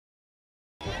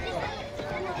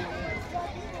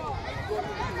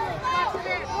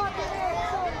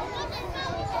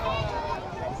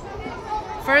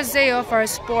First day of our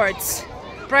sports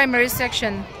primary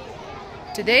section.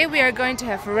 Today we are going to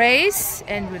have race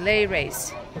and relay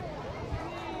race.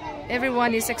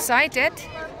 Everyone is excited.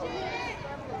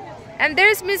 And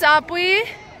there's Miss Apui.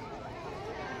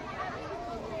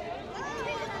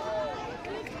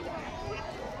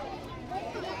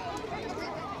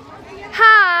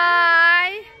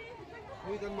 Hi!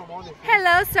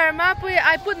 Hello, Sir Mapui.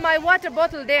 I put my water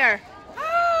bottle there.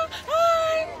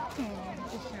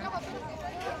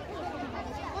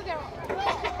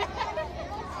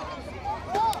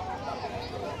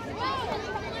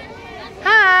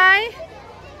 Hi!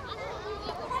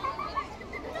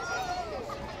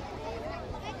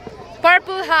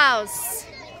 Purple house.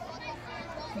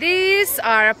 These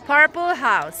are a purple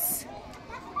house.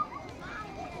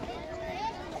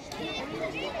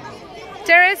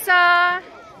 Teresa.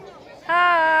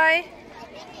 Hi.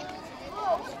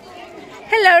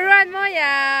 Hello, Ron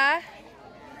Moya.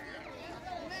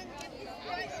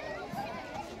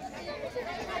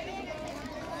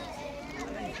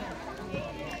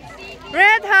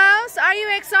 Red house, are you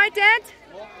excited?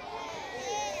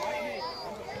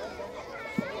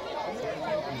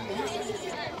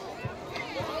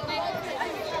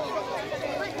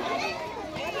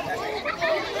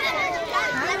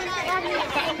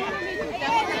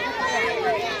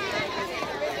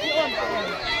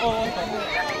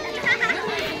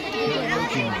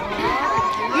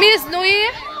 Miss Nui,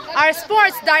 our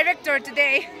sports director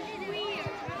today.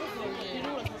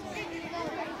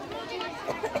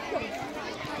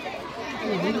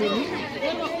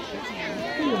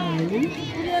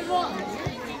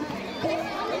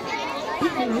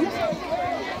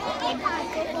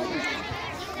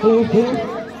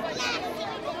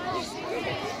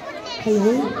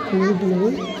 Hello.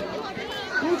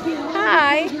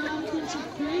 Hi.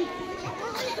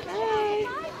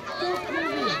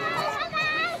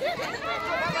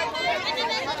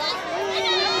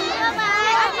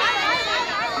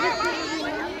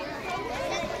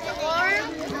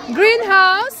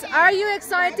 Greenhouse, are you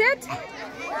excited?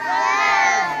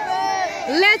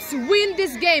 Let's win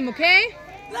this game, okay?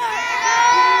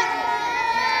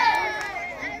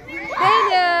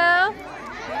 Hello.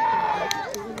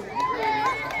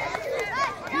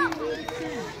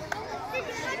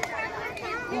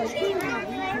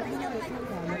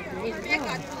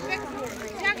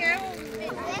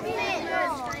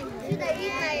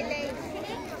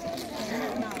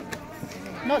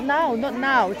 Not now, not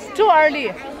now. It's too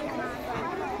early.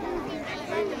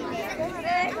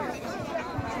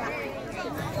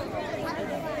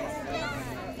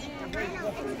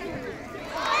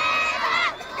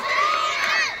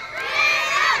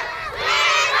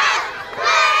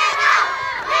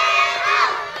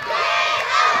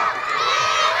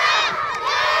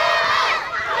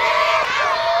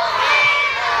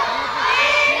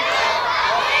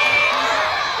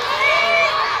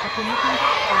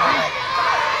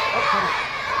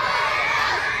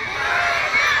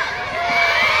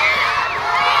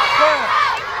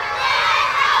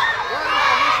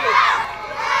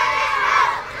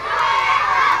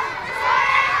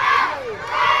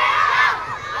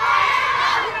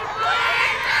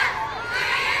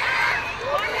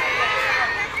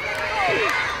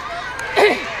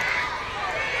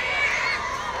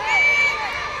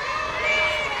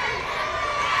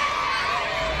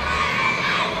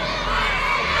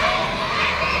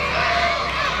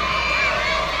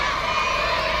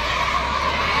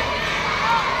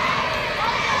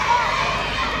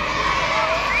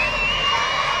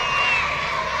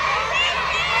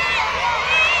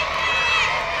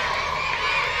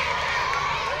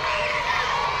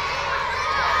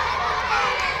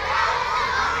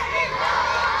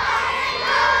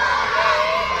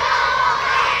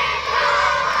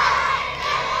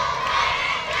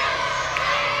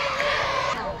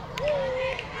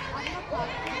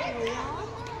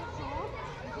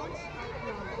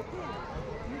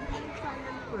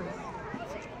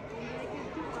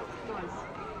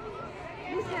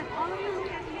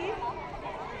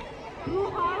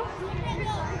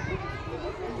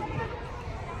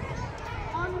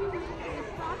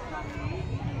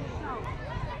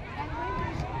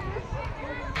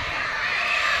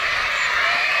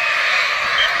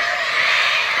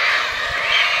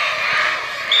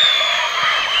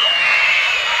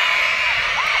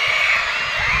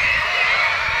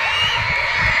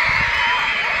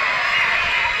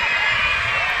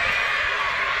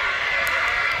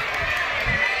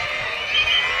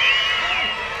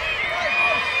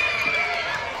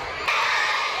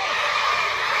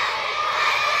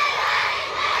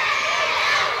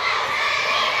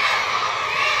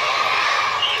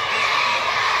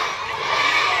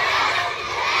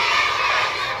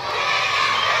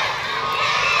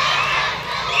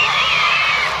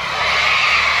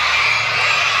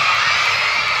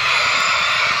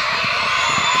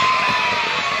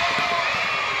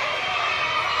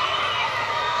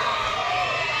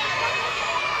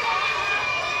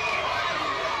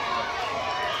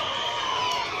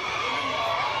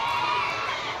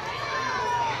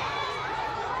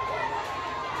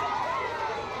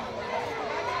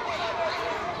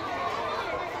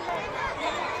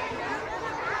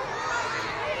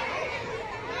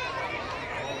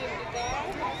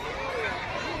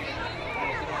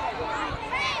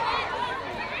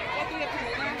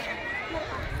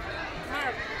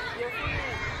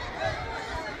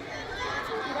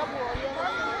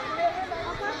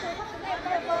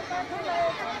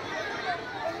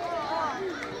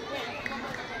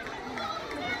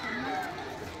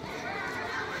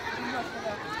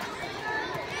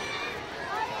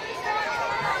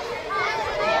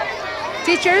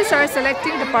 Teachers are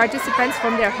selecting the participants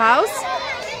from their house.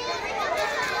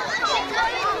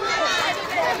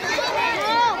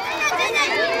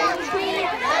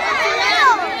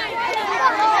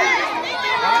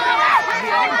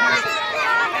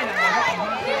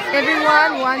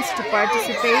 Everyone wants to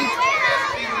participate.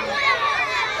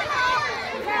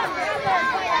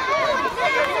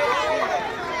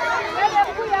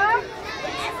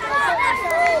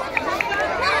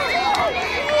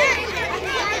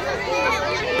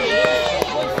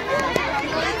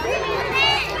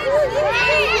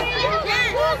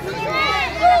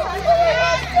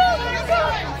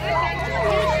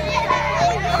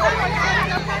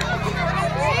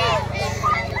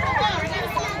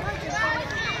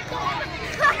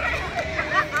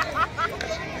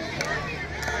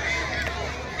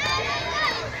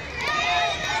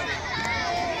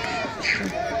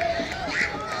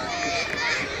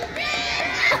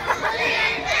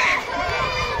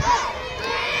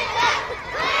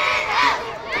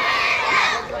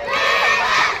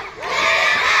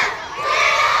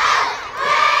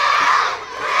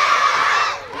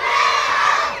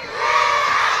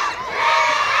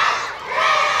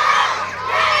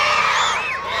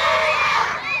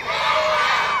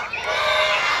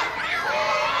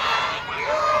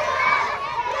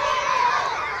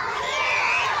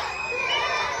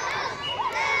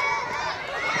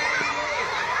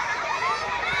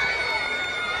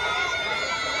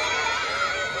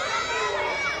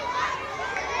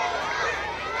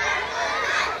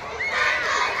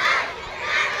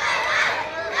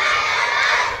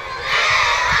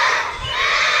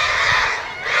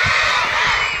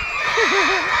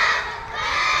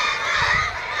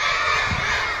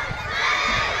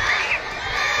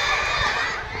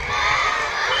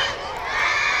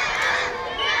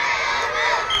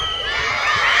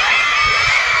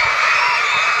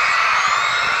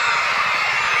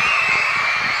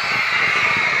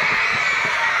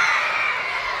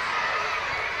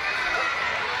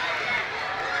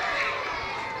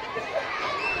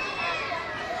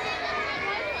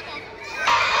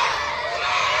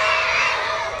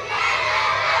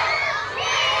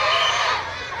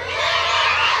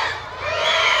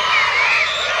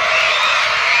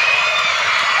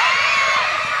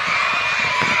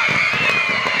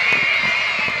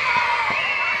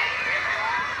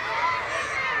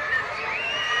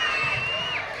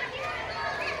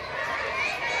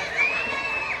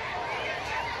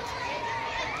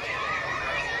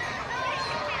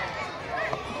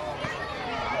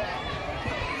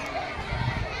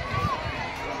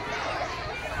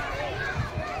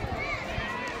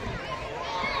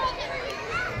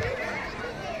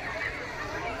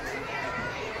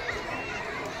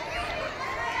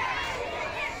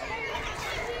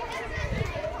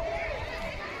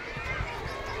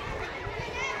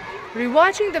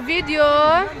 Rewatching the video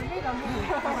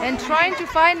and trying to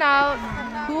find out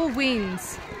who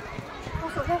wins.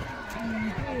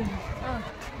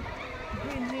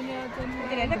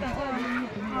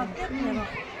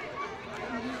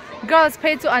 Girls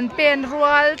pay to unpen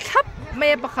rual thap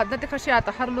may pakhat na tikasya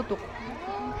ta harlutuk.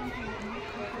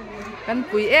 Kan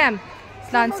pui em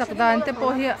slan sakdan te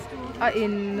po hi a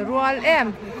in rual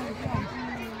em.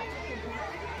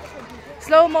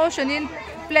 Slow motion in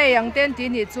play ang ten ti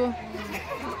ni chu.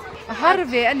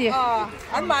 Harve ani.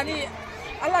 An mani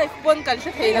a live pon kan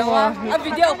se thei lawa. A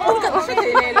video pon kan se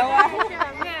thei le lawa.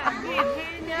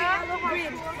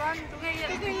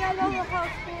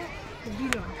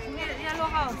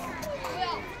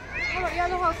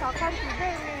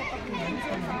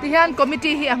 Tihan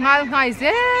committee hi angal ngai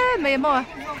ze me mo.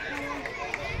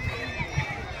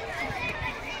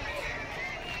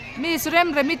 Miss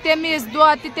rem remite miss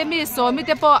dua tite miss so mi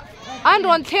te po an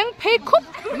ron theng phei khup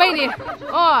mai ni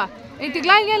oh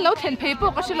intiglai ngen lo then phei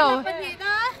po ka si lo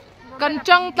kan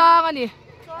chang ta nga ni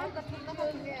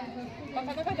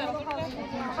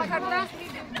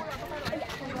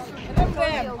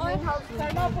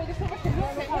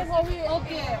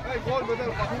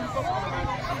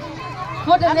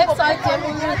For the next item,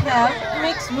 we will have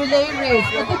mixed relay race.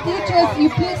 But the teachers, you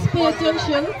please pay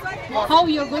attention how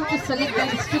you're going to select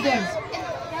the students.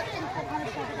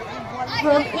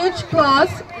 From each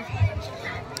class,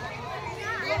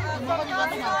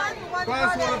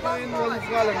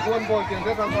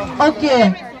 okay.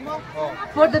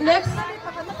 For the next,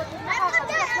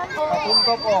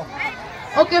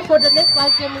 for the next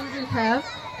item, we will have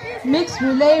mixed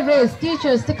relay race.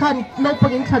 Teachers, they can no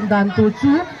pagin khandan to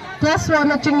chu. Class 1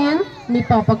 na chingin mi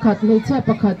papakat me cha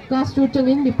pakat. Class 2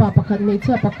 chingin mi papakat me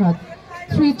cha pakat.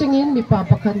 3 chingin mi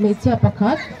papakat me cha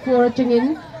pakat. 4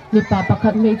 chingin mi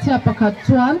papakat me cha pakat.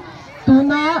 Chuan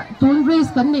tun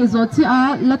race kan nei zo chi a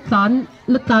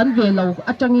latlan ve lo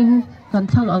atangin kan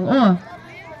thang ang o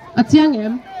achiang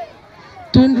em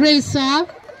tun race a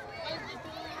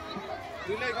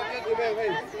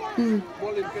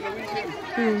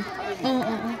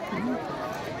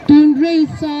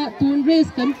tun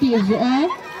race kan ti zo a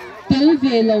tel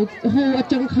ve lo ho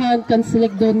atang khan kan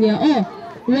select donia o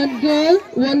one girl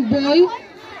one boy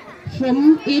from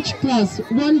each class,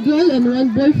 one girl and one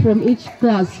boy from each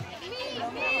class.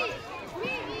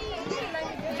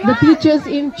 The teachers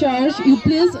in charge, you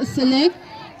please select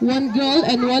one girl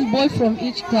and one boy from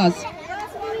each class.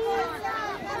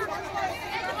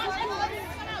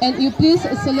 And you please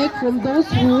select from those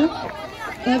who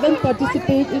haven't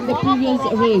participated in the previous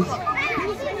race.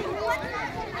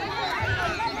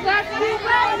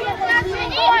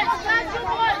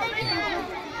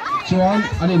 Chuan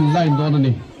anin line don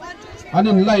ani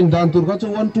anin line dan tur kha chu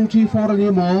 1 2 3 4 ani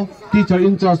mo teacher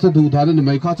in charge du dan ani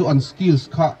mai kha chu an skills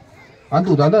kha an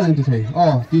du dan ani thei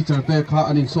teacher te kha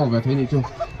anin solve thei ni chu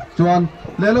chuan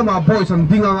lela ma boys an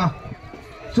dinga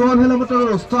chuan hela ma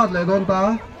start le don ta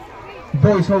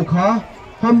boys ho kha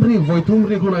hamri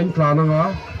voithumri khuna in trana nga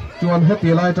chuan heti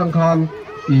lai tang khan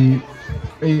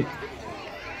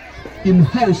in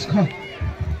house kha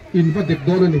in va dek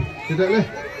don ani le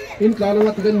in trana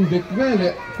nga ten dek vele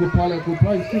ku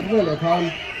phai sik vele khan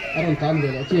aron tan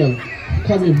vele chiang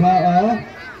khami ma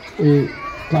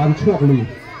tlan chuak lui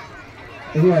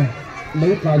rồi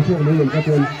lấy tlan chuak lui ka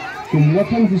ton tum wa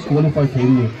thang disqualify thei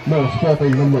ni mo sport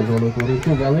ai nam lo lo to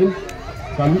chu wangin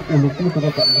kan uluk tu ka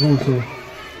ka rules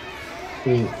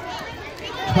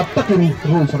hattakin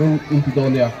rules ring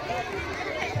intidonia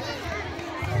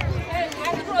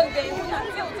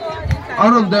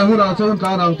aron de huna chon ta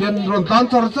nang ten ron tan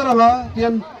char charanga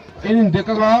ten inin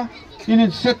dekanga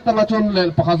inin set tanga chon le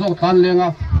pakhazo tan lenga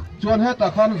chuan heta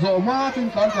khan zo ma tin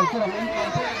tan char charanga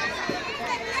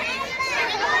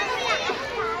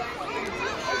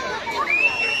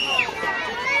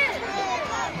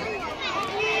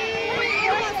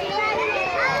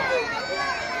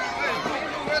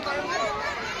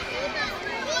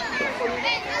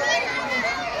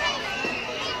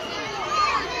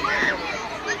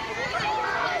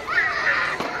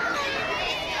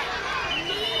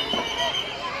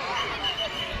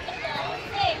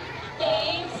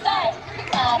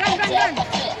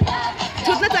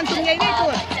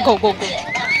Go, go, go.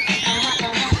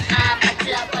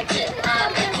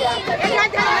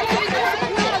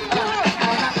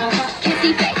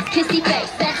 Kissy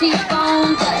face, sexy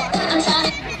phone, but I'm trying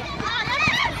to.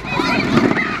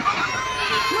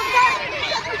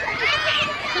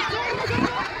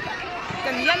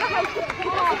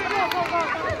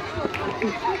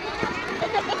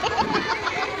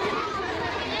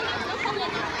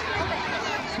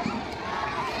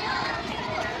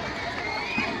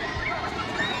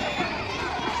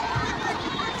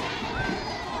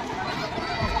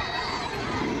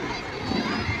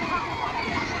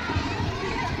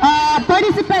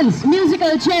 Participants,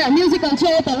 musical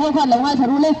chair, telo khan longai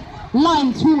tharule line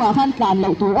chunga khan tlan lo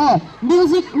tur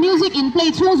music in play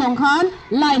chung jong khan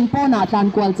line pona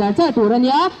tlan kwal cha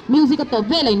turania music to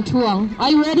velen chuang.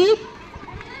 Are you ready?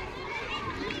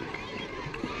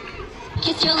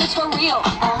 Kiss your lips for real.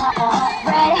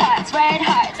 Red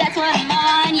hearts, that's what I'm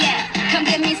on, yeah. Come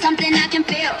give me something I can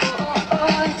feel.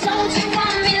 Don't you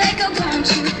want me like I want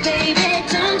you, baby?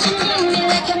 Don't you need me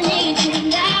like I need you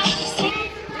now?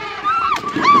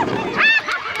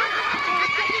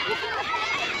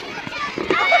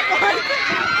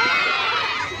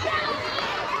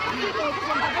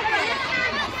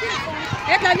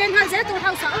 Nên hơn sẽ tụt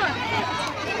hậu sợ rồi.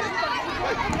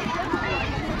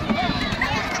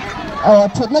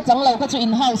 Thụt nó chẳng lâu có chuyện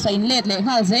in house in late lệ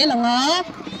hal dễ là ngã.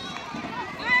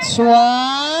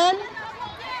 Xuân.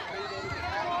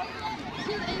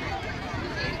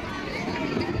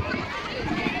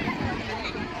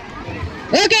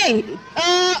 Okay,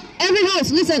 every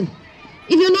house, listen.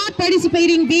 If you're not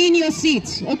participating, be in your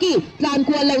seats. Okay, plan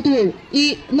kual lâu tu.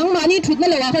 Nang mani thụt nó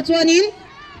lâu ka chuan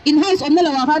in-house om na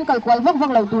lawa khan kalkwal vak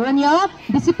lo turan ya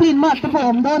discipline ma ta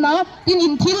om do na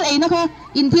in thil ei na kha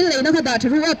da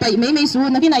thru a pai mai su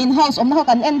na kina in-house om na kha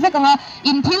kan en vek nga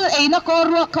in thil ei na ko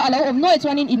ro kha lo om noi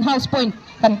chuan in-house point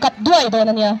kan kat duai do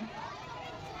na nia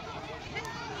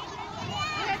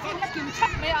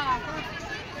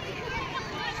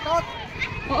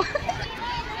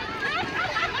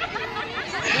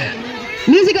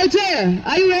musical chair,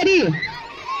 are you ready?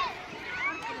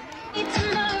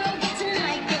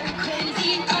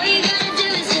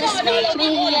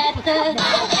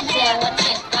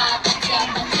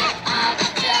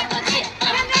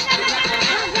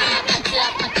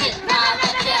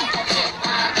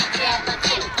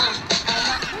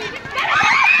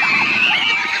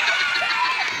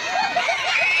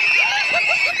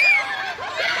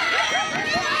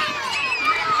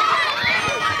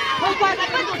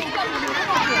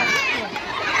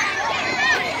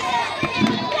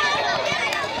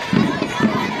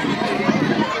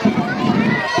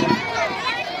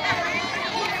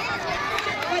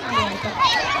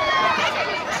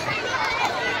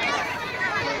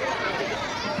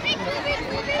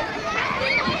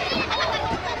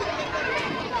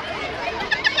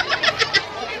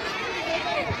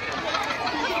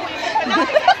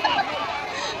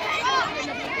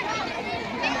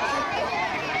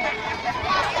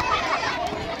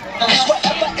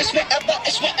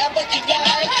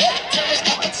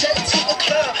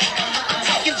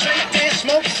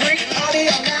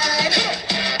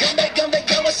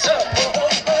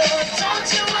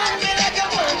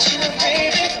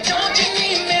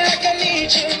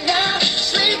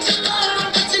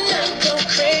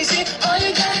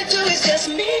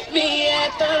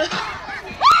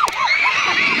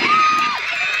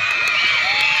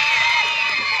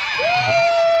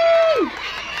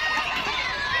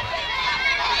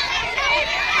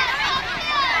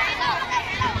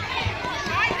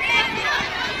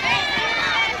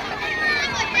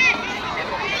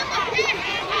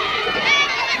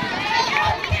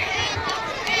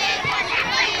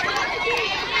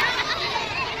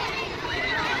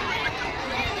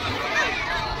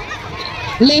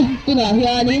 Leh, tuna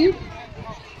hianin.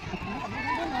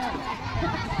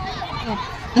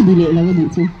 Dili lang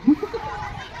dito.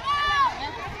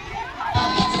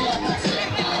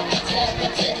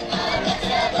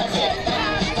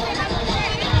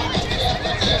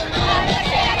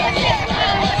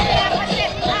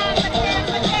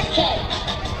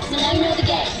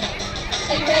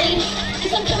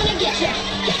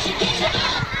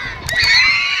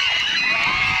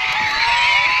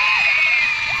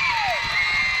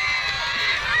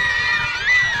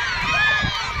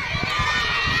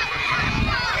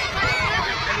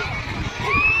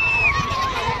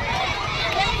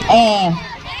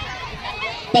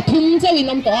 Pathum sa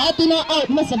winom to tuna out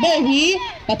masabahi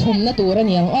pathum na turan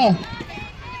yang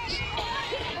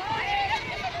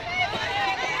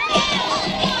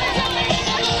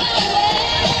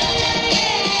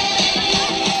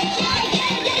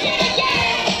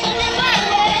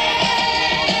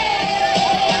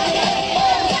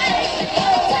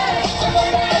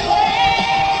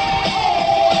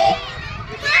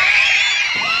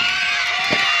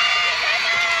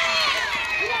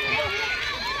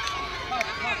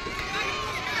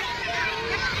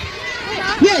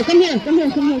Come here.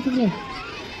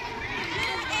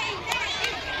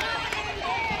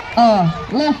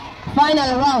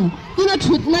 Final round. Tuna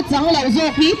chut na chang lau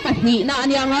zok hi pathi na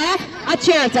anyang a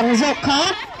chair chang zok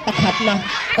kha takhat na.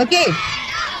 Okay.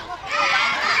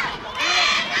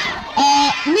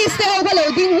 Ni stay over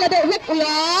loading la de wek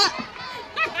uya.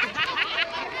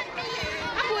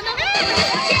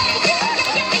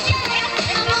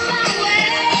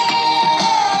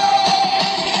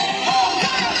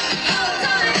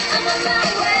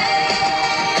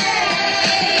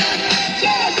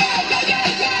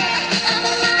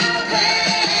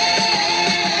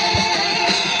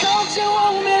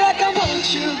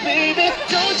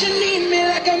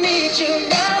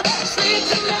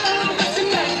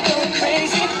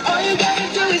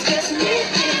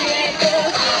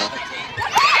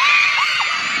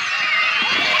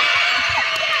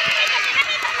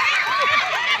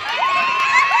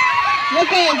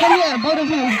 Okay, come here, both of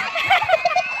you.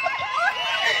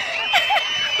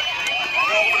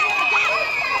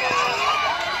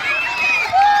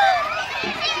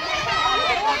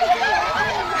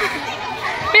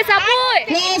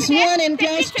 Class 1 and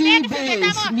Class 2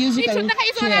 boys, musical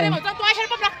chair.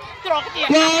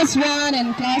 Class 1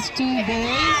 and Class 2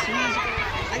 boys.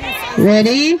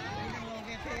 Ready?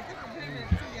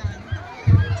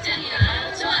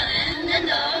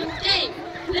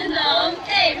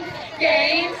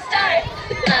 Game start.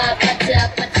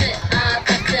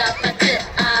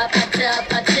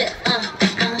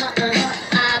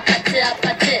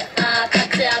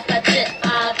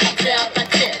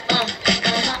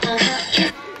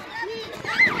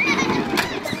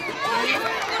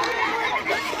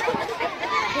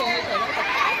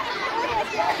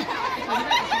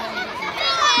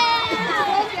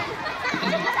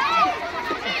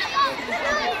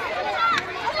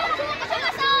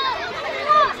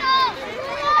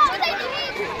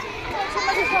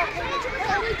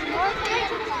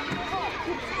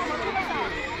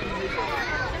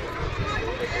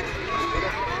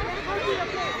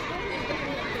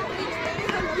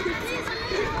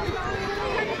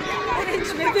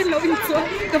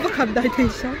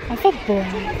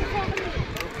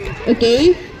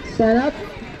 Okay, stand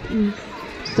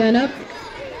up,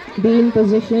 be in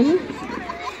position.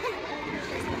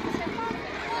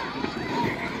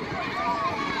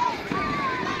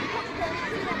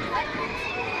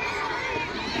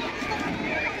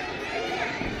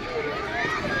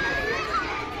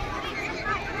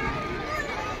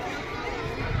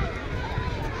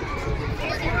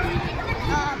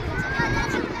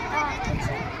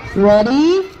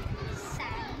 Ready?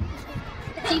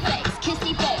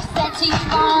 Kissy face, sent to your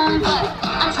phone, but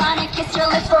I'm trying to kiss your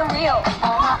lips for real.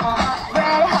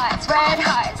 Red hearts,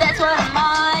 that's what I'm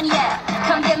on, yeah.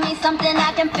 Come give me something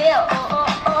I can feel.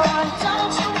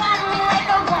 Don't you want me like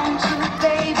I want you,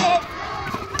 baby?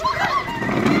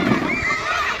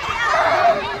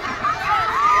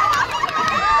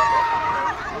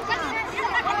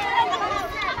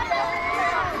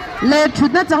 Le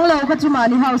chut na chang lo ka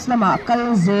chumani house lama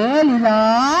kal ze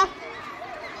lila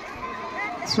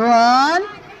chuan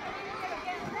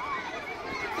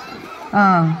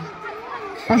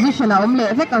position a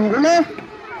le ve kang ule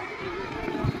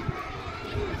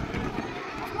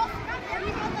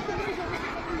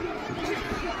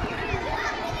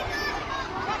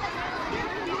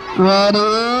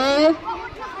ready.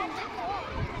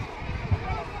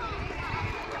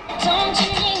 Don't you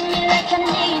need me like I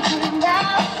need you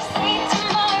now? Say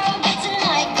tomorrow, but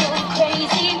tonight go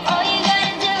crazy. All you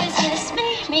gotta do is just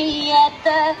meet me at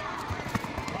the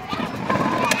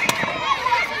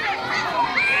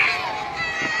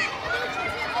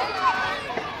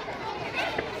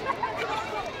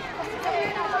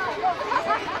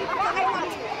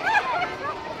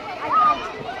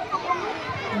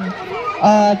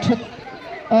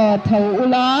thầu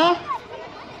ula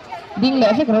ding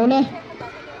lệ phép rồi nè.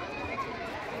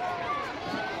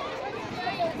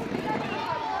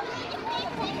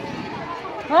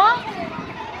 Hả?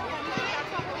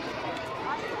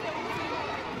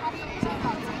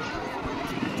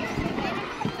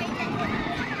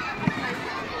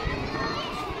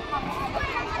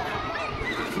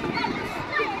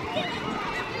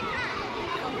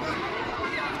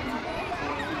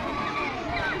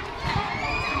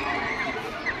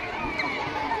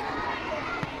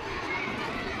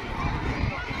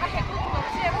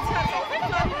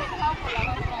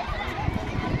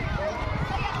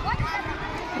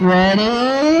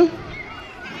 Ready?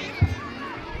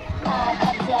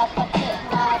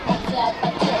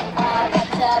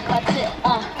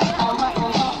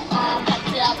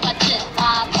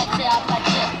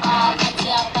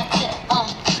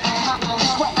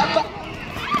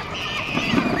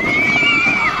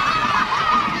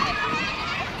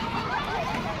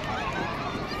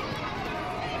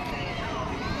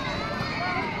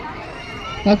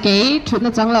 Okay, chut na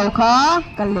chang lâu khó,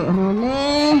 cần lệ rồi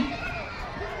nè.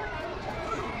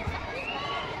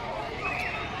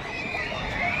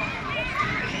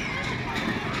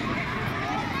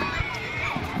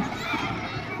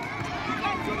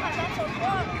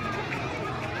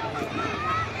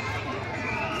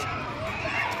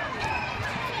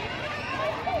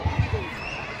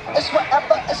 It's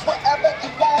whatever you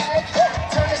like.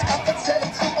 Turn this competition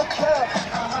into a club.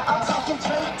 I'm talking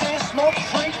drink, dance, smoke,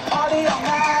 freak, party all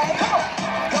night.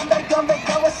 Come back,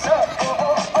 go, what's up? Don't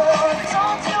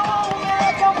you want me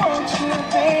like I want you,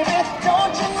 baby?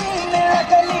 Don't you need me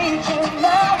like I need you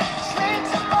now? Sleep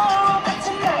tomorrow, but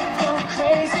tonight go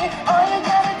crazy. All you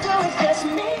gotta do is just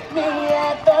meet me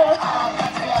at the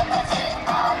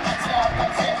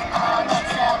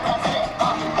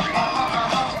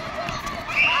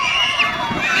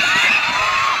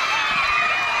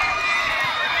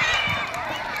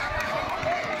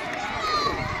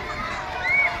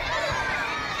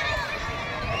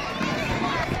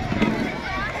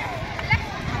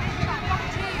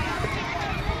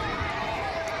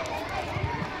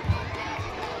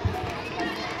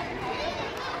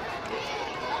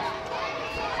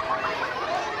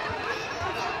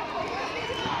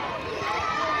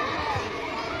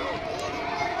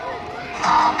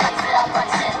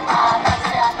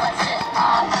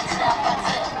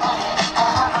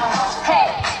Hey,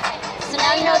 so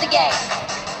now you know the game.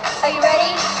 Are you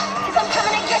ready? Cause I'm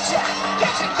coming to get you.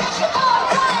 All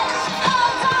right,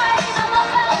 I'm on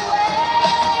my way.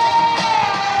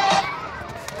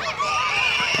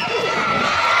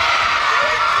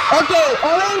 Okay,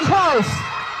 Orange House.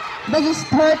 That is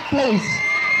third place.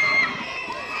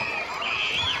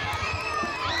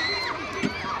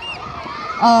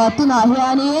 Tuna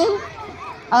hianin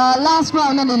last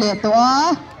round na nile to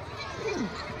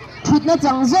thut na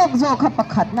chang zok kha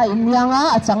pakhat na in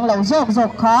yanga achang lo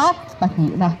zok kha pahni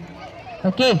na.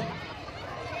 Okay.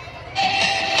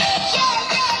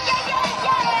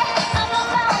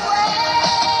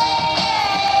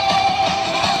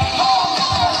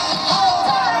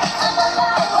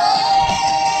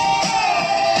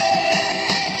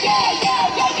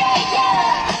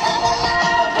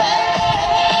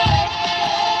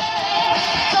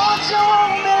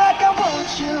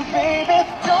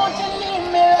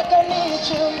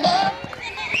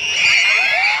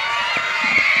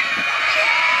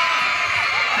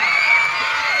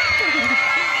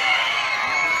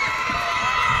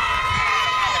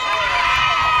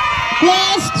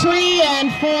 Class 3 and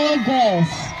 4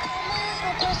 girls.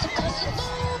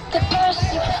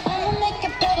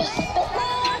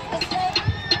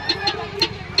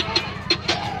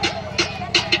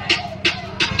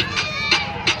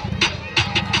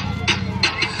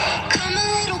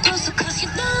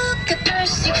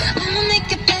 I'ma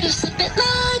make it better, slip it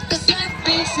like a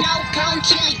surfing snow cone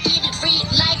chili, get it free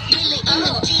like Billy, in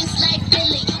the jeans like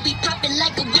Billy, we popping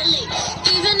like a willy.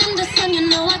 Even in the sun, you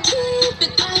know I keep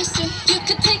it icy. You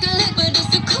could take a lick, but it's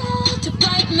too cold to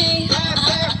bite me.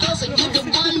 You the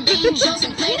one being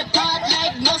chosen, play the part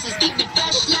like Moses, keep it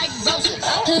fresh like roses.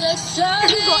 Looks so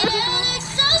good, looks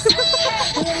so sweet,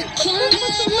 looking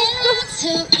good enough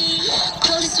to eat.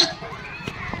 Clothes with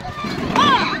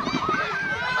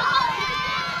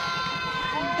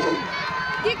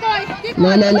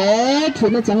Lê,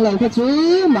 chuyện nó chẳng lâu cái chú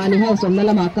mà đi học xong nó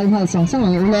là mà cần học xong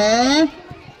xong rồi lê.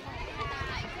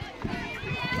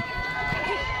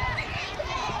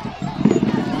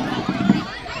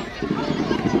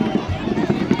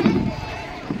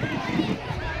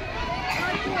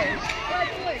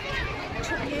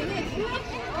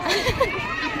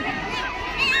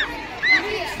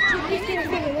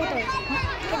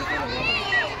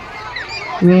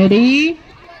 Ready?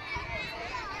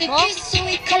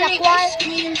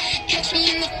 Catch me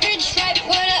in the fridge right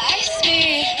where the ice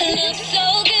be. Looks so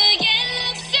good, yeah,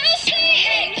 looks so sweet.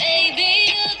 Hey, baby,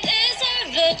 you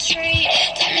deserve a treat.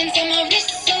 Diamonds on my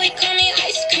wrist, so we call me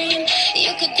ice cream.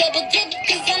 You could double dip,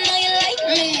 cause I know you like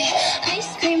me.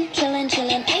 Ice cream, chillin',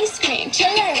 chillin', ice cream,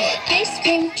 chillin'. Ice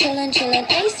cream, chillin', chillin',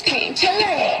 ice cream,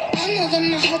 chillin'. I know that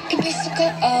my heart can be so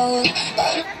cold,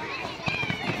 but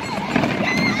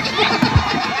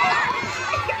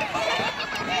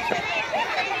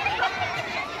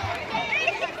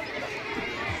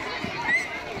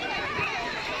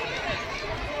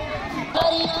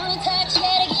Body on touch,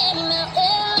 yeah, to get me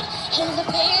melted. He's a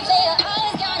pretty player,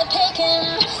 always gotta pick him.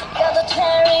 Got the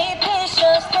cherry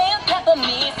picture, stay on top of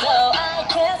me, so I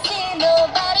can't see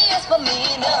nobody else but me,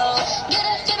 no. Get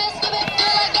it, skip it, do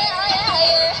like yeah, yeah,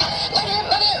 yeah.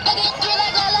 Look it, do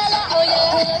like la la la, oh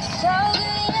yeah. Looks so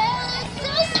good, yeah, looks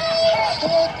so sweet.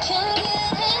 Looking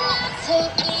good enough to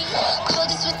eat.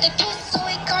 Coldest with the kiss, so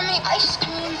he call me ice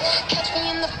cream. Catch me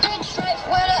in the fridge, right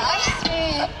where the ice be.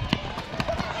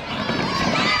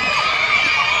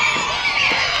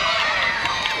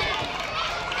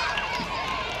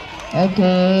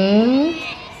 Okay.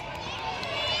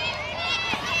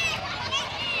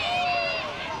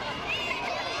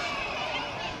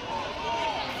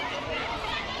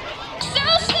 So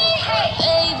sweet, hey,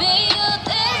 baby, you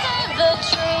deserve a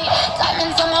treat.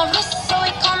 Diamonds on my wrist, so we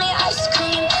call me ice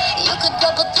cream. You could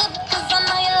double dip, cause I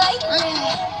know you like me.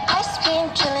 Ice cream,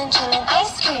 chillin', chillin',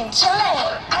 ice cream, chillin'.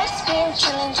 Ice cream,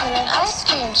 chillin', chillin', ice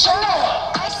cream, chillin'.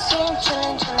 Ice cream,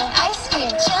 chillin', chillin', ice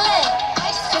cream, chillin'.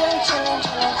 Ice cream, chillin',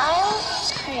 chillin',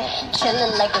 ice cream,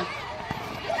 chillin' like a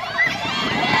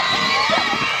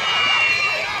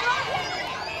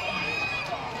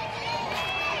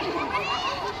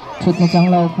Chút nó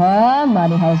chẳng lâu khó mà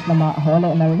đi học là mà họ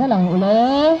lại này nó là ngủ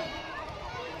lê.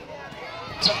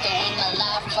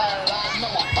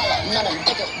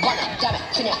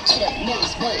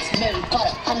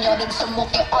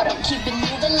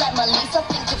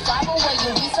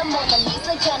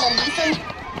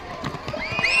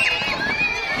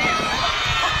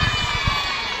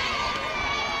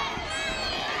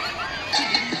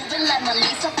 Like my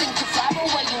Lisa, think to fly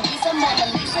away, you Lisa, Mona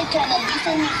Lisa, kinda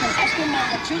Lisa, you can ask me on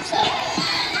the truth.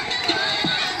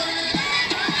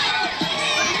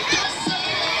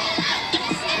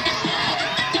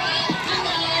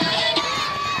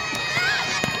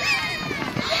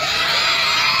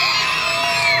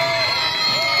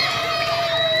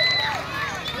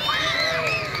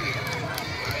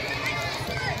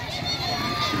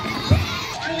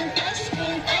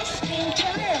 Ice cream,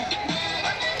 killer.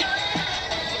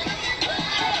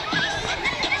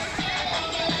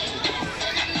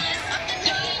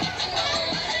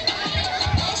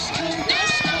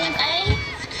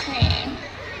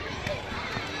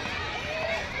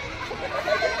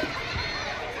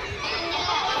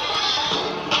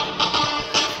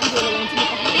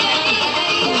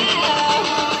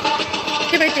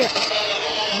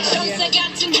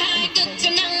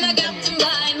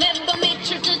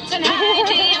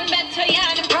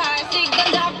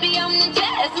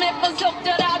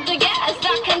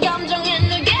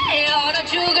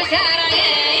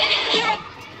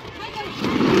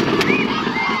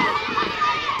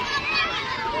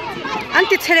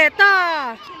 Anti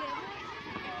Tereta.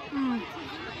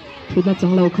 Chút nó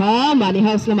chẳng lâu khó mà đi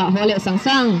học là mà họ lại sẵn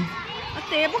sàng.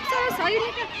 Ate bốc ra sai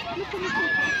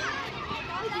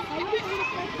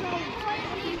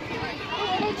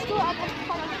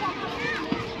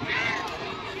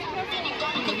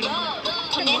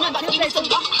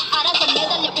알아서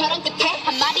매달려 벼랑 끝에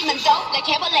한마디만 더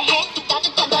like 해볼래 해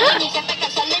따뜻한 너의 새빨간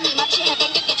설렘이 마치 해변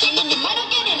끝에 지는 네 I don't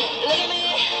get it Look at me,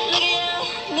 look at you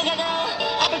누가 더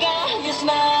아플까 You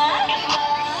smile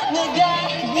누가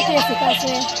BTS 다시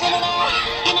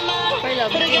빨리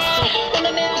BTS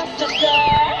보내면 좋다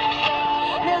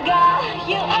누가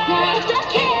You are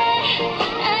어떡해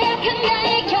아약한 날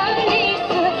견딜 수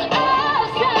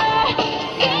없어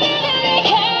그대를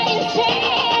가진 채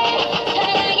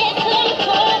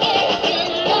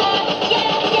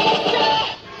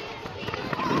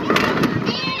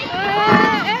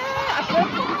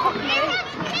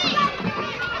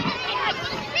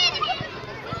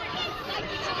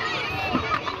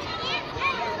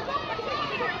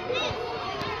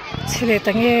Chile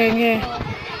nghe nghe.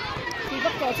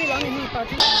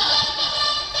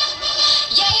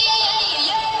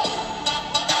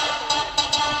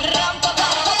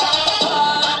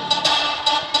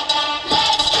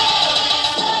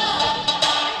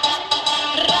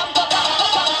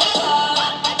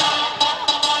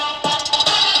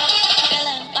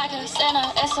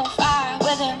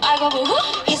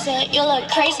 He said you look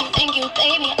crazy, thank you,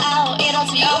 baby. I'll eat on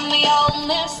to you, me all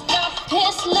messed up.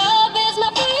 His love is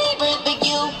my favorite, but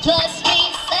you plus me,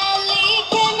 sadly,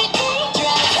 can be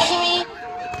dangerous to me.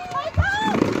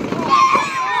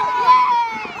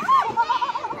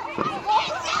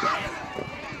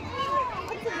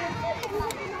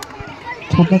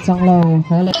 Thật là chẳng lâu,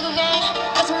 hả lệ.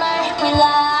 We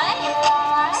lie,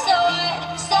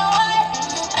 so what?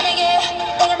 내게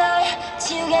내가 널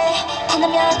지우게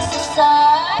된다면 so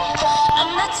sorry. I'm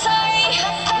not sorry.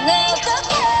 내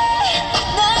어떡해?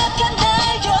 나약한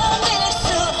날 견딜 수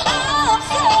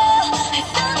없어.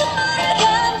 했어도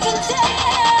모르겠는 채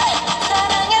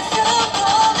사랑의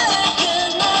수건을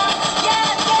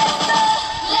끊어야겠어.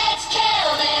 Let's kill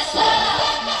this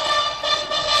love.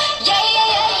 Yeah, yeah,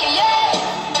 yeah, yeah, yeah.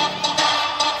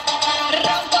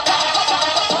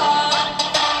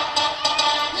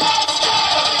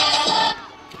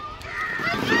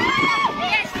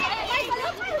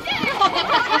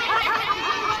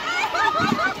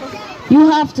 You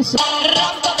have to say.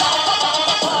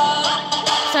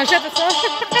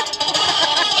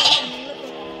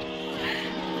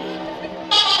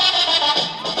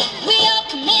 We all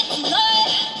commit to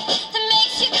love that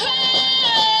makes you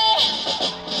cry.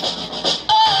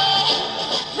 Oh,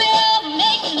 we all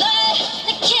make love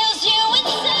that kills you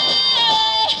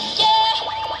inside. Yeah,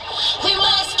 we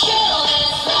must kill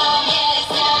this love. Yeah,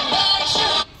 it's not but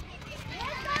true.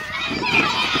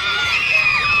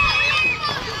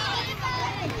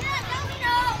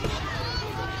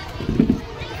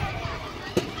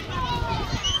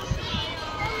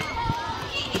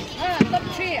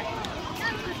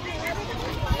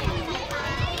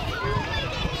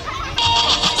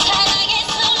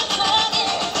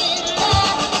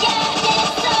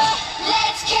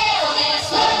 Let's kill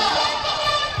this love.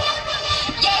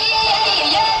 Yeah, yeah,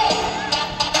 yeah, yeah,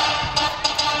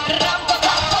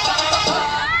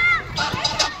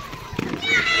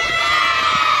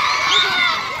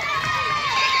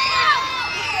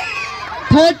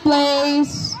 Third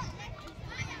place,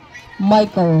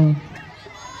 Michael.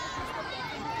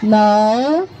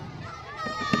 Now,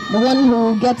 the one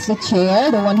who gets the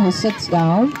chair, the one who sits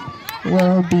down,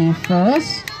 will be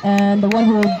first, and the one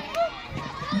who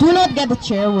do not get the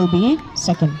chair will be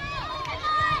second.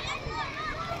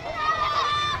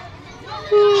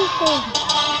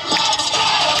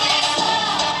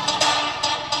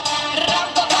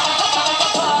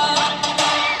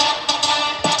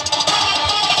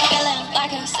 Feeling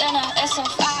like a sinner, it's so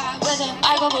far with him.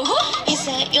 I go boo hoo. He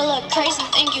said you look crazy,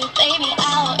 thank you, baby.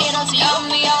 I'll eat on to you,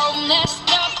 me all messed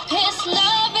up. His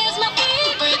love is my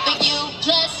favorite, but you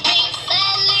plus me,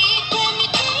 sadly, can be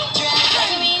dangerous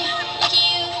to me. Like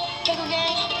you, can't go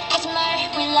gang, what's my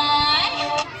we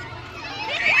lie.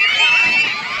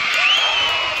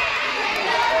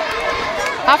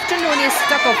 Afternoon is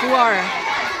tug of war.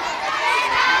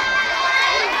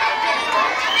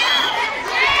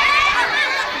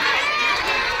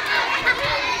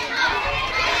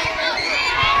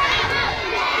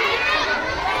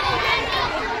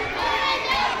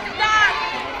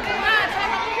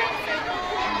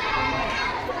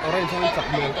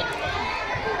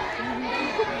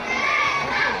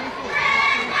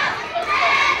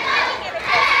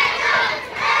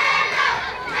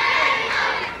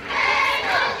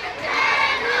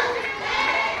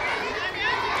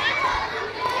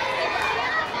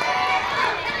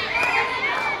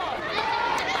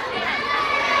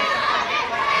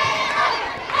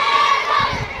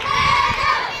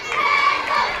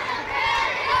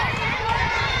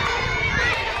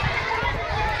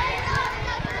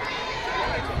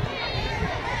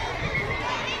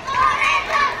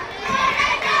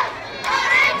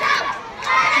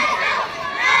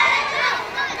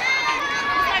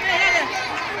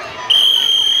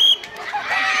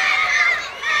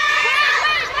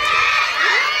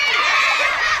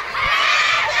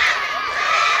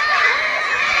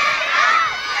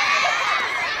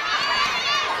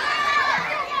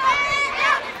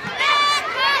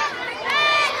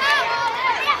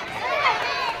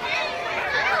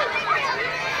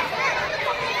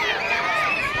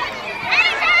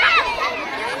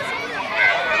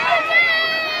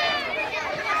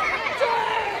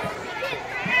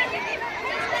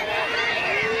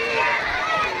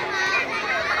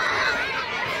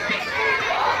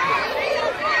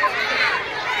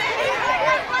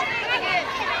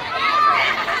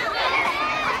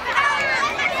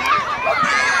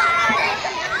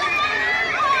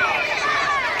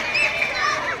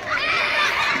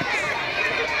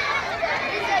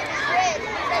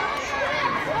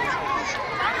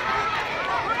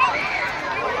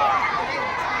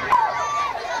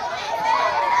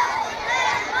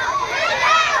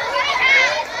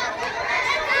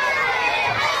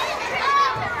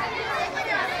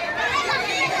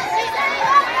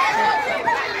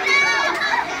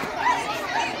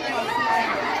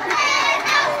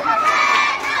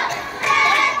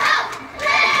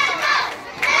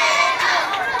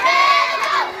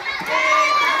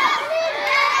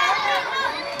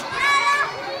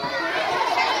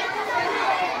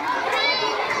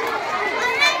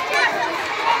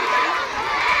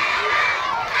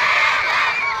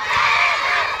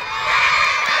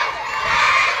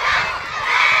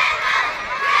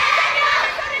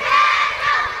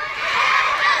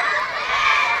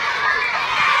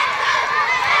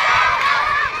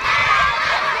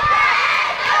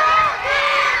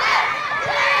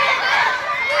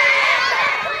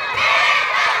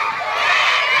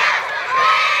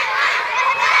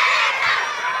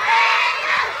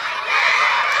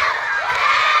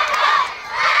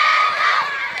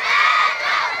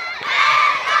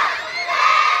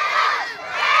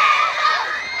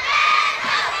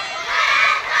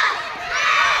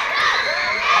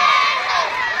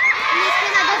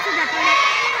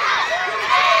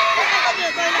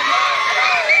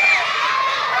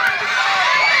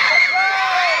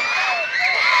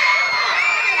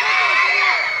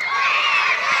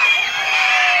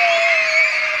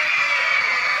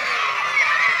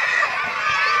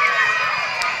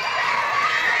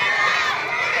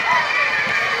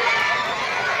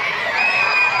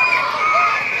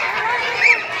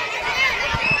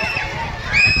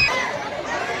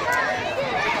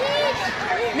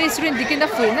 rin dikin na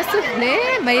full na sud ne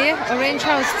may orange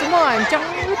house tumo an chang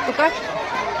tu ka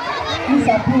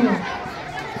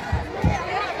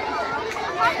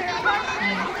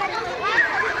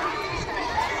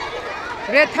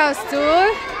red house tu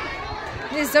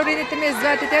ni zori ni temi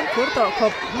zati ten kurto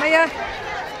khop maya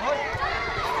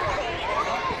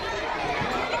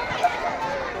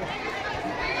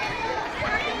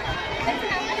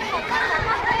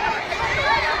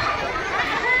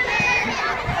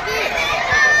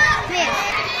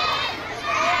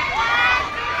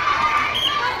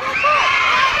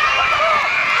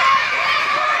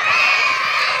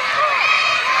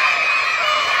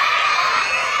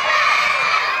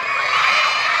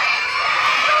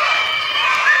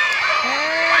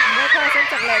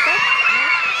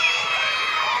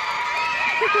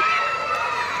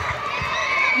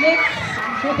Next,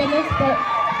 for the next part.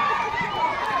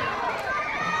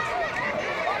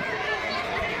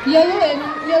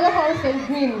 Yellow house and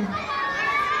green.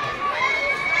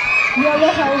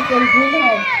 Yellow house and green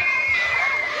house.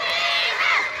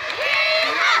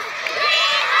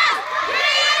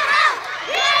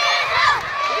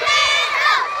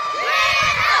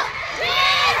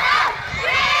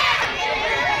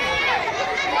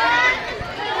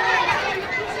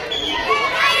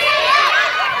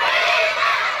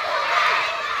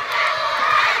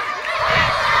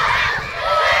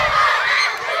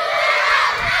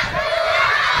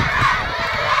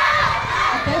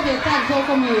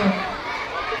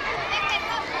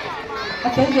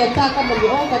 Cái việc ta có một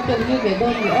chỗ có chuyện như về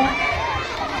đơn nữa.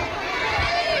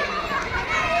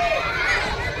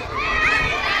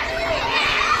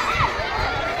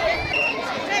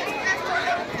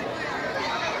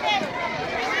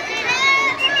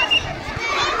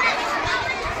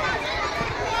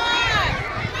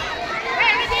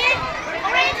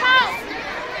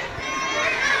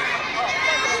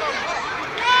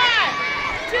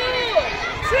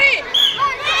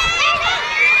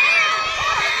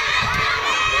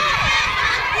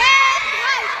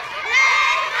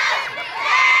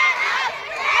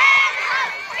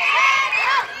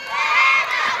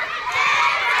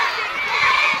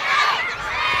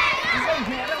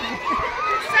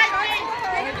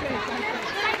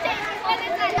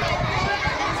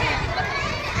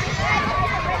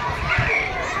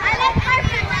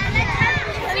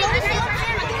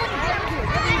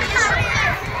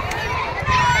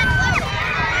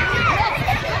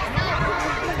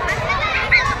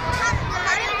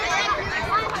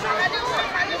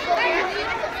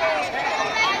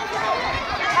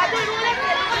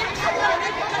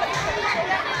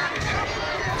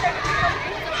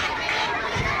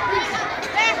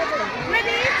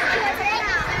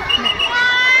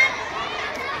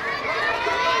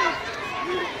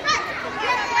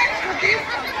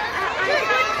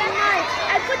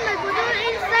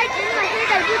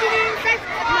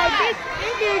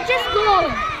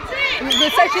 We'll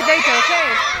search it later, okay?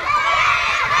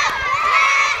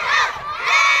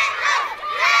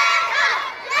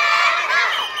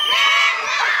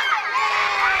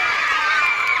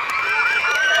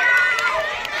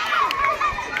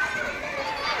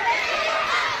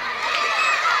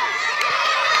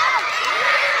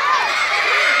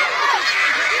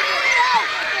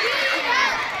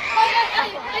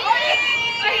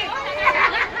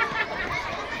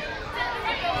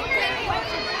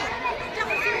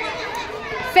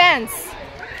 Fans,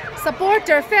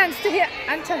 supporter fans to here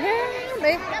and to here,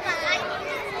 me.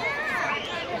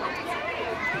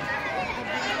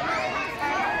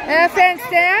 Fans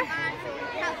there,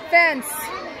 fans.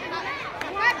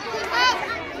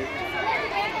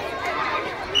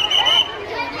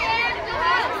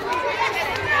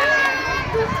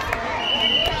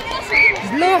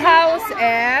 Blue house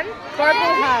and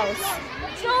purple house.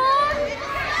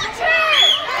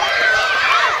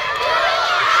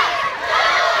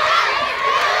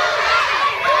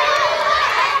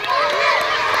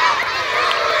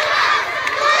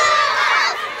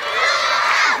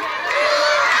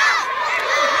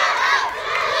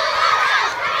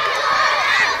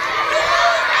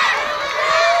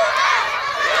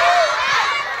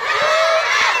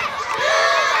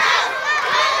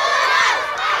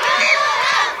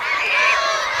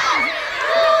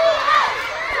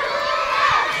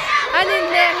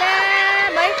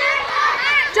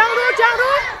 Trang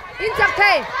ru in chak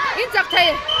thầy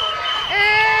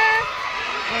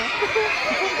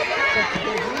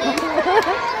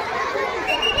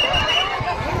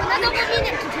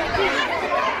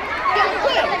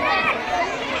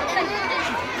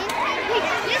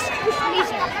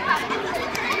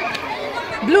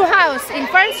Blue house in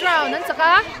first round nan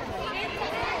saka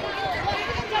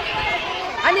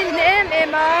anin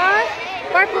em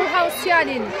purple house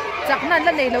yanin chak nan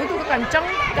la nei lo tu kan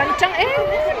chang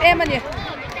em ani